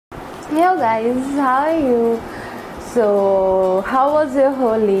Hello guys, how are you? So, how was your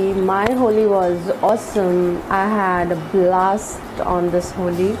Holi? My Holi was awesome. I had a blast on this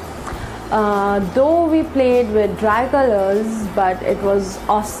Holi. Though we played with dry colors, but it was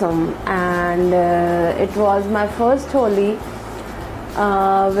awesome, and it was my first Holi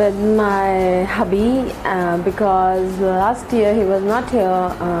with my hubby because last year he was not here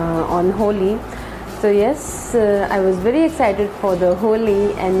on Holi. So yes, I was very excited for the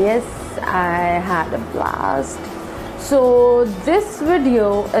Holi, and yes, I had a blast. So this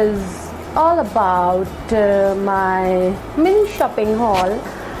video is all about my mini shopping haul.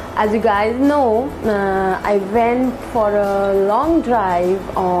 As you guys know, I went for a long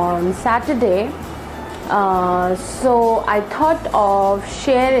drive on Saturday. So I thought of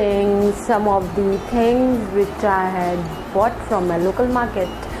sharing some of the things which I had bought from my local market.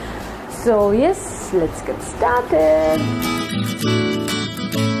 So yes, let's get started.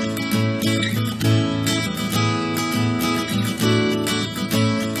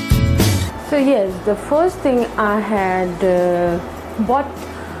 So yes, the first thing I had bought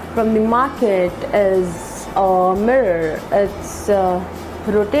from the market is a mirror. It's a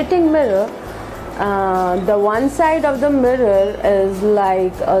rotating mirror. The one side of the mirror is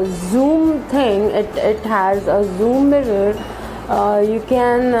like a zoom thing. It has a zoom mirror. You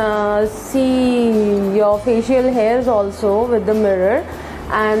can see your facial hairs also with the mirror,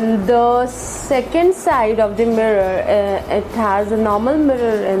 and the second side of the mirror it has a normal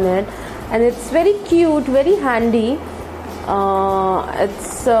mirror in it, and it's very cute, very handy.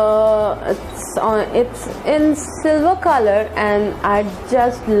 It's in silver color, and I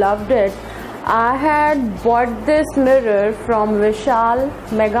just loved it. I had bought this mirror from Vishal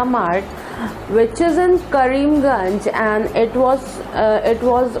Mega Mart, which is in Karimganj, and it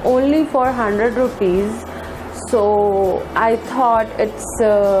was only for 100 rupees. So I thought it's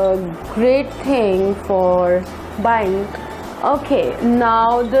a great thing for buying. Okay,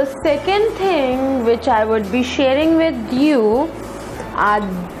 now the second thing which I would be sharing with you are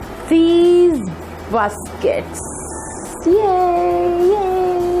these baskets. Yay,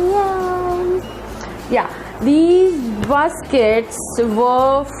 yay, yay. Yeah, these baskets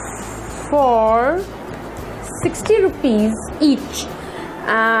were for 60 rupees each,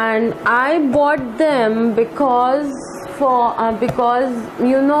 and I bought them because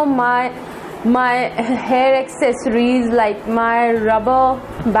you know my hair accessories like my rubber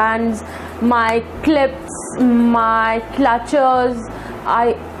bands, my clips, my clutches,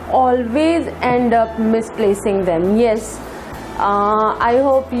 I always end up misplacing them. Yes, I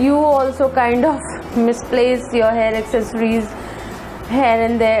hope you also kind of misplace your hair accessories here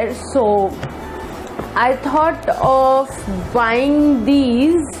and there. So I thought of buying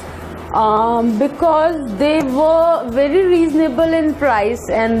these because they were very reasonable in price,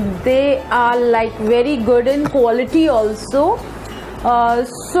 and they are like very good in quality also.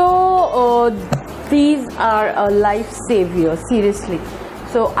 These are a life savior, seriously.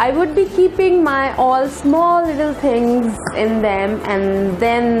 So I would be keeping my all small little things in them and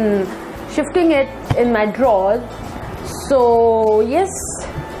then shifting it in my drawers. So yes.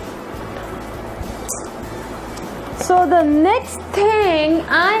 So the next thing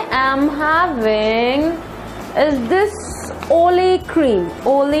I am having is this Olay cream,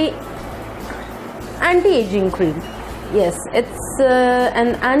 Olay anti-aging cream. Yes, it's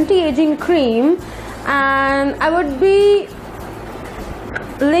an anti-aging cream, and I would be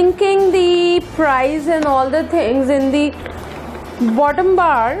linking the price and all the things in the bottom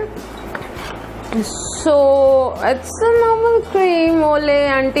bar. So it's a normal cream, Olay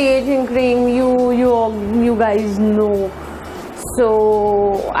anti-aging cream, you guys know.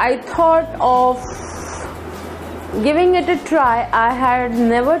 So I thought of giving it a try. I had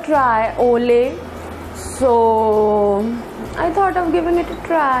never tried Olay, so I thought of giving it a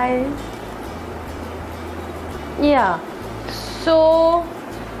try. Yeah. So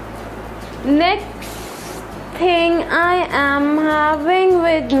next thing I am having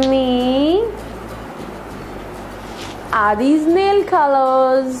with me are these nail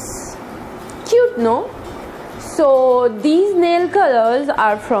colors. Cute, no? So these nail colors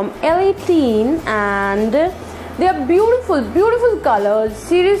are from L18, and they are beautiful, beautiful colors.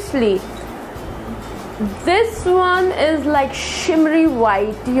 Seriously, this one is like shimmery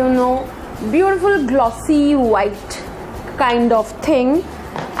white, you know, beautiful glossy white kind of thing.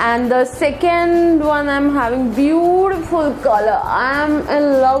 And the second one I'm having beautiful color. I am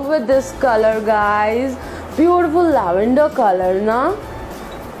in love with this color, guys. Beautiful lavender color, na?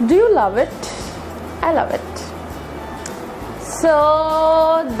 Do you love it? I love it.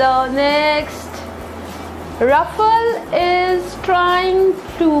 So the next Ruffle is trying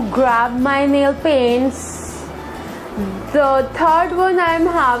to grab my nail paints. The third one I'm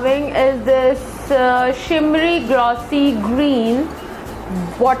having is this shimmery glossy green,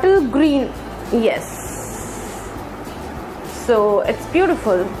 bottle green. Yes, so it's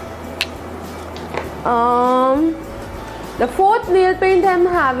beautiful. The fourth nail paint I'm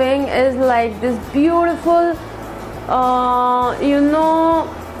having is like this beautiful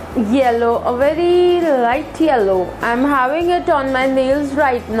yellow, a very light yellow. I'm having it on my nails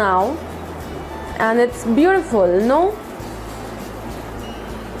right now and it's beautiful, no?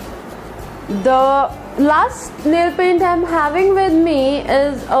 The last nail paint I'm having with me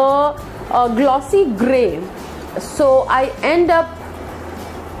is a glossy gray. So I end up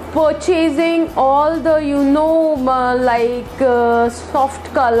purchasing all the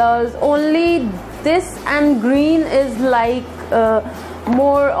soft colors. Only this and green is like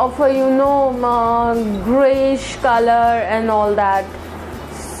more of a grayish color and all that.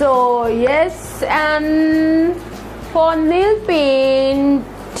 So yes, and for nail paint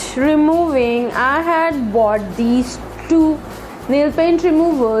removing, I had bought these two nail paint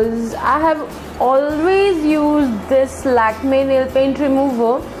removers. I have always used this Lakme nail paint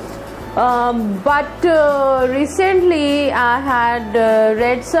remover, but recently I had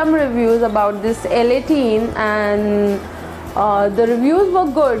read some reviews about this L18 and the reviews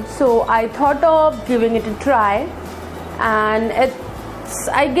were good, so I thought of giving it a try, and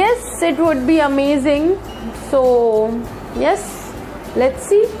I guess it would be amazing. So yes, let's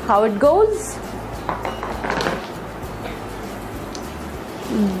see how it goes.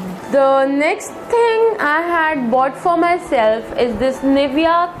 The next thing I had bought for myself is this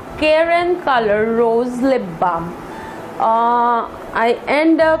Nivea Care and Color Rose Lip Balm. I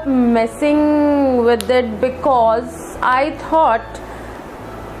end up messing with it because I thought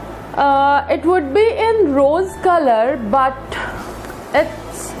it would be in rose color, but it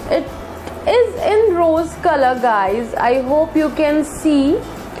is in rose color, guys. I hope you can see,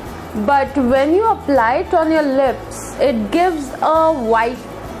 but when you apply it on your lips, it gives a white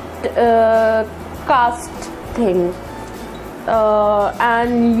cast thing,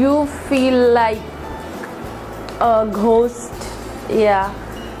 and you feel like a ghost. Yeah,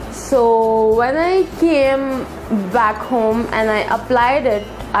 so when I came back home and I applied it,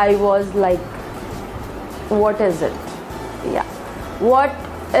 I was like, what is it? Yeah, what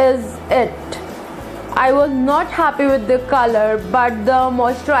is it? I was not happy with the color, but the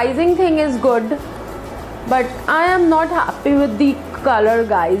moisturizing thing is good, but I am not happy with the color,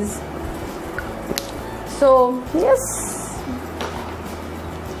 guys. So yes,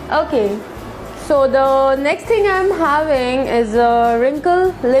 okay. So the next thing I'm having is a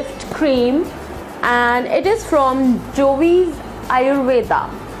wrinkle lift cream, and it is from Jovi's Ayurveda.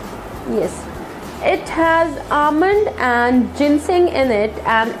 Yes, it has almond and ginseng in it,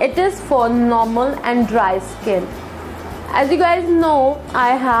 and it is for normal and dry skin. As you guys know,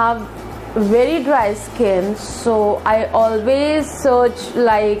 I have very dry skin, so I always search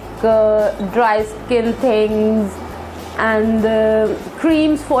like dry skin things and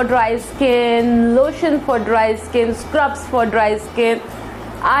creams for dry skin, lotion for dry skin, scrubs for dry skin.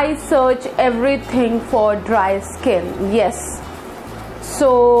 I search everything for dry skin. Yes,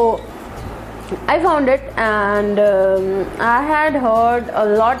 so I found it, and I had heard a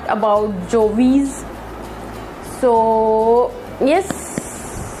lot about Jovi's. So yes,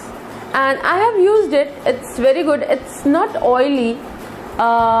 and I have used it. It's very good. It's not oily.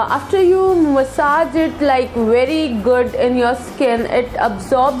 After you massage it like very good in your skin, it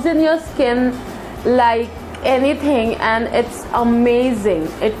absorbs in your skin like anything, and it's amazing.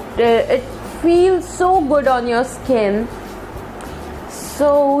 It feels so good on your skin.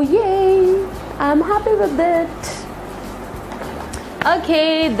 So yay, I'm happy with it.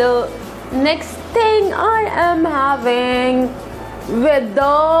 Okay, the next thing I am having with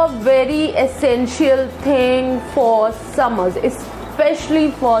the very essential thing for summers,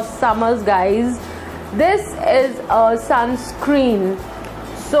 especially for summers, guys. This is a sunscreen.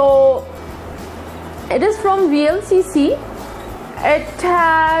 So it is from VLCC. It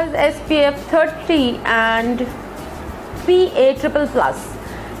has SPF 30 and PA+++.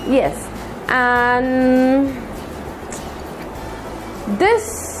 Yes, and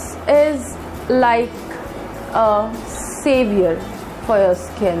this is like a savior for your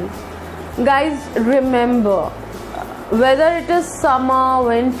skin. Guys, remember, whether it is summer,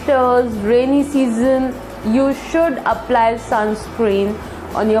 winters, rainy season, you should apply sunscreen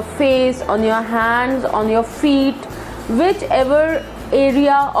on your face, on your hands, on your feet, whichever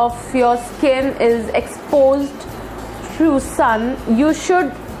area of your skin is exposed to sun. You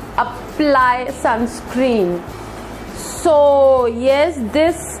should apply apply sunscreen. So yes,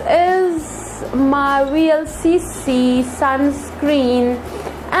 this is my VLCC sunscreen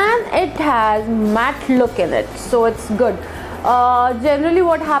and it has matte look in it, so it's good. Generally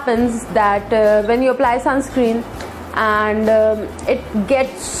what happens that when you apply sunscreen and it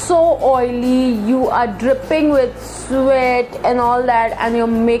gets so oily, you are dripping with sweat and all that, and your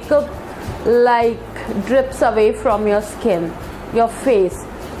makeup like drips away from your skin, your face.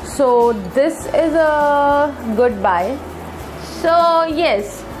 So this is a good buy. So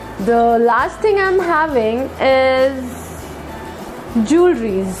yes, the last thing I'm having is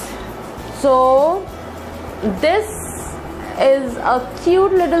jewelries. So this is a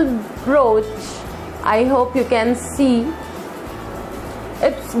cute little brooch. I hope you can see.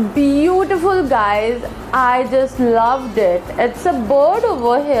 It's beautiful, guys. I just loved it. It's a bird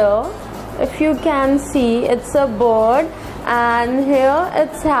over here. If you can see, it's a bird, and here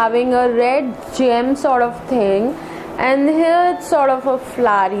it's having a red gem sort of thing, and here it's sort of a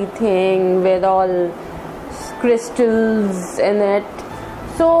flowery thing with all crystals in it.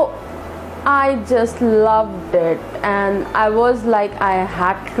 So I just loved it and I was like, I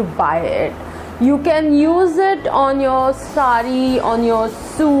had to buy it. You can use it on your sari, on your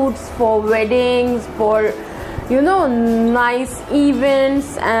suits, for weddings, for nice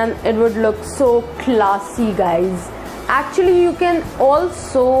events, and it would look so classy, guys. Actually, you can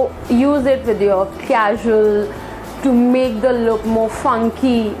also use it with your casual to make the look more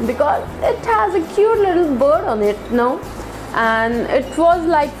funky, because it has a cute little bird on it, and it was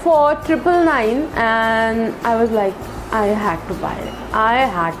like for 999, and I was like, I had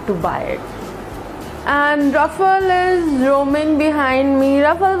to buy it. And Ruffle is roaming behind me.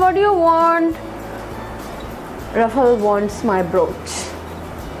 Ruffle, what do you want? Ruffle wants my brooch.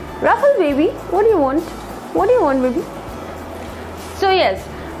 Ruffle, baby, what do you want? What do you want, baby? So yes,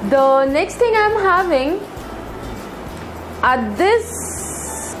 the next thing I'm having are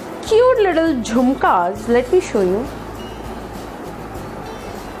this cute little jhumkas. Let me show you.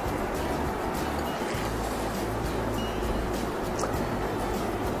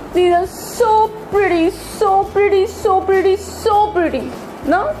 These are so pretty, so pretty, so pretty, so pretty.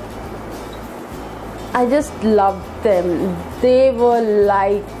 No? I just loved them. They were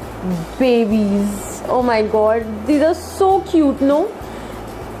like babies. Oh my god, these are so cute, no?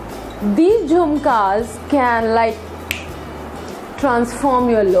 These jhumkas can like transform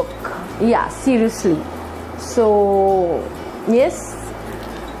your look. Yeah, seriously. So yes.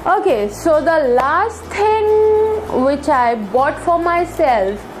 Okay, so the last thing which I bought for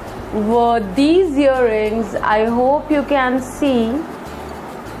myself were these earrings. I hope you can see.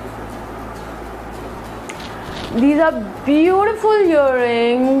 These are beautiful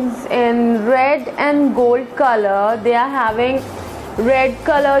earrings in red and gold color. They are having red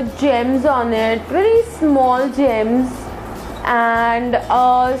color gems on it, very small gems, and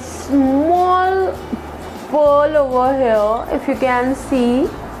a small pearl over here, if you can see.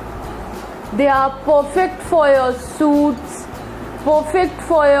 They are perfect for your suits, perfect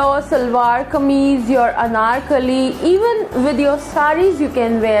for your salwar kameez, your anarkali, even with your saris you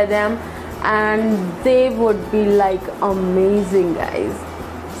can wear them, and they would be like amazing, guys.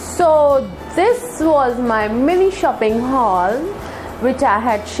 So this was my mini shopping haul which I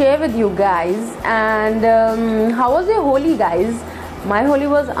had shared with you guys. And how was your Holi, guys? My Holi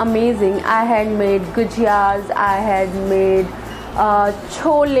was amazing. I had made gujiyas, I had made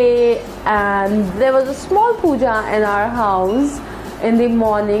chole, and there was a small puja in our house in the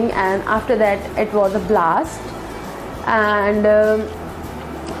morning, and after that it was a blast. And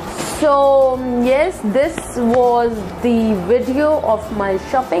so yes, this was the video of my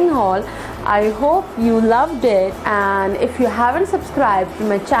shopping haul. I hope you loved it, and if you haven't subscribed to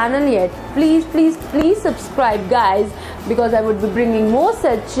my channel yet, please subscribe, guys, because I would be bringing more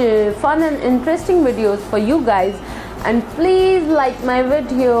such fun and interesting videos for you guys. And please like my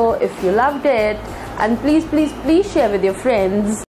video if you loved it, and please share with your friends.